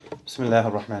بسم الله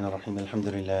الرحمن الرحيم الحمد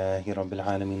لله رب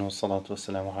العالمين والصلاة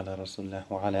والسلام على رسول الله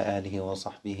وعلى آله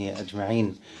وصحبه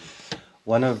أجمعين.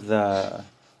 One of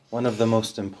the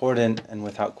most important and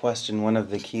without question one of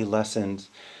the key lessons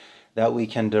that we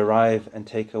can derive and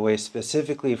take away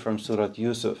specifically from Surah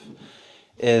Yusuf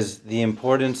is the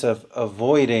importance of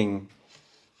avoiding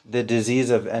the disease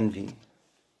of envy.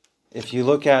 If you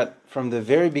look at from the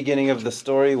very beginning of the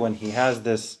story when he has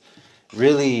this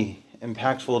really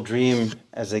impactful dream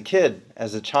as a kid,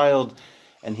 as a child,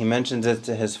 and he mentions it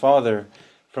to his father.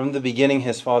 From the beginning,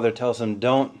 his father tells him,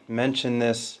 don't mention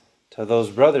this to those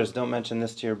brothers, don't mention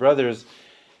this to your brothers,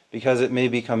 because it may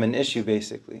become an issue,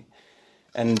 basically.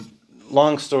 And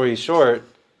long story short,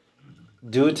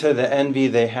 due to the envy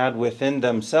they had within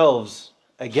themselves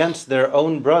against their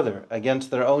own brother,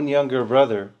 against their own younger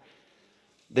brother,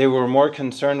 they were more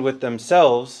concerned with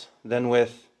themselves than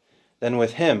with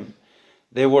him.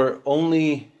 They were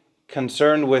only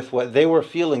concerned with what they were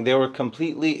feeling. They were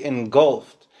completely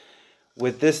engulfed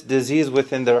with this disease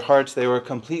within their hearts. They were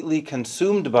completely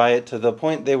consumed by it to the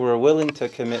point they were willing to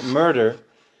commit murder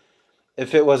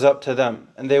if it was up to them.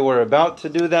 And they were about to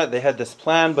do that. They had this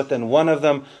plan, but then one of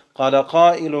them, قَالَ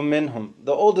قَائِلٌ مِّنْهُمْ,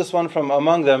 the oldest one from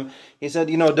among them, he said,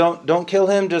 don't kill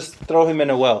him, just throw him in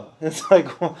a well. It's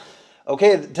like, well,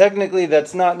 okay, technically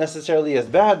that's not necessarily as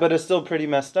bad, but it's still pretty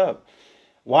messed up.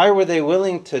 Why were they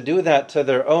willing to do that to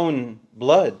their own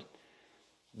blood?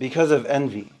 Because of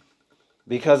envy.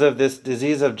 Because of this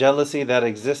disease of jealousy that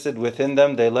existed within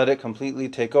them. They let it completely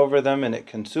take over them and it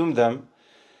consumed them.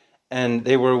 And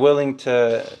they were willing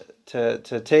to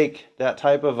take that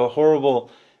type of a horrible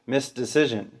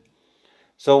misdecision.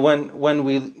 So when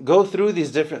we go through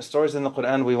these different stories in the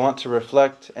Quran, we want to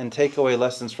reflect and take away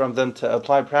lessons from them to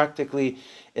apply practically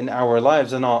in our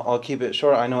lives. And I'll keep it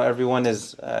short. I know everyone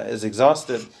is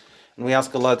exhausted, and we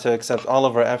ask Allah to accept all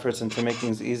of our efforts and to make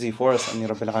things easy for us. Ameen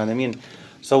Rabbil Alameen.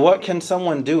 So what can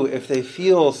someone do if they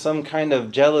feel some kind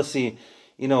of jealousy,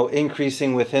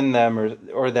 increasing within them,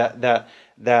 or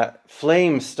that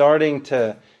flame starting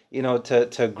to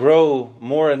grow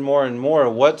more and more and more?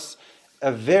 What's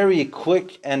a very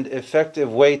quick and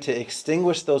effective way to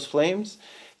extinguish those flames?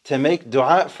 To make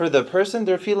dua for the person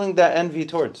they're feeling that envy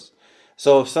towards.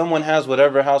 So if someone has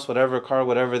whatever house, whatever car,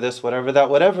 whatever this, whatever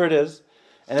that, whatever it is,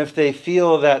 and if they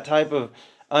feel that type of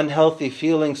unhealthy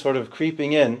feeling sort of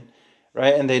creeping in,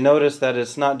 right, and they notice that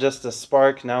it's not just a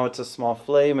spark, now it's a small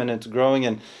flame and it's growing,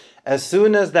 and as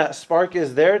soon as that spark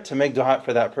is there, to make dua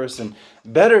for that person.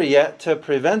 Better yet, to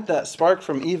prevent that spark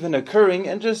from even occurring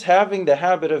and just having the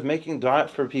habit of making dua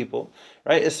for people,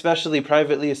 right, especially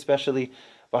privately, especially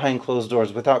behind closed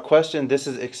doors. Without question, this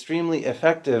is extremely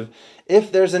effective.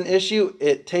 If there's an issue,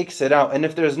 it takes it out. And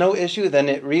if there's no issue, then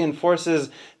it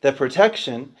reinforces the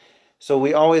protection. So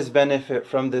we always benefit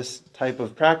from this type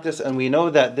of practice. And we know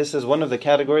that this is one of the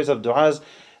categories of du'as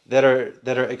that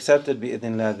are accepted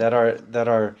bi'idhnillah, that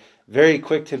are very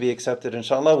quick to be accepted,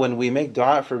 inshallah, when we make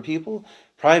dua for people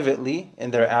privately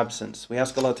in their absence. We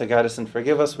ask Allah to guide us and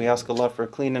forgive us. We ask Allah for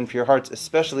clean and pure hearts,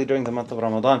 especially during the month of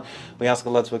Ramadan. We ask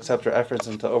Allah to accept our efforts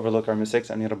and to overlook our mistakes.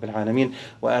 Ameen Rabbil Alameen.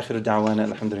 Wa akhiru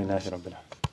da'wana alhamdulillahi Rabbil Alameen.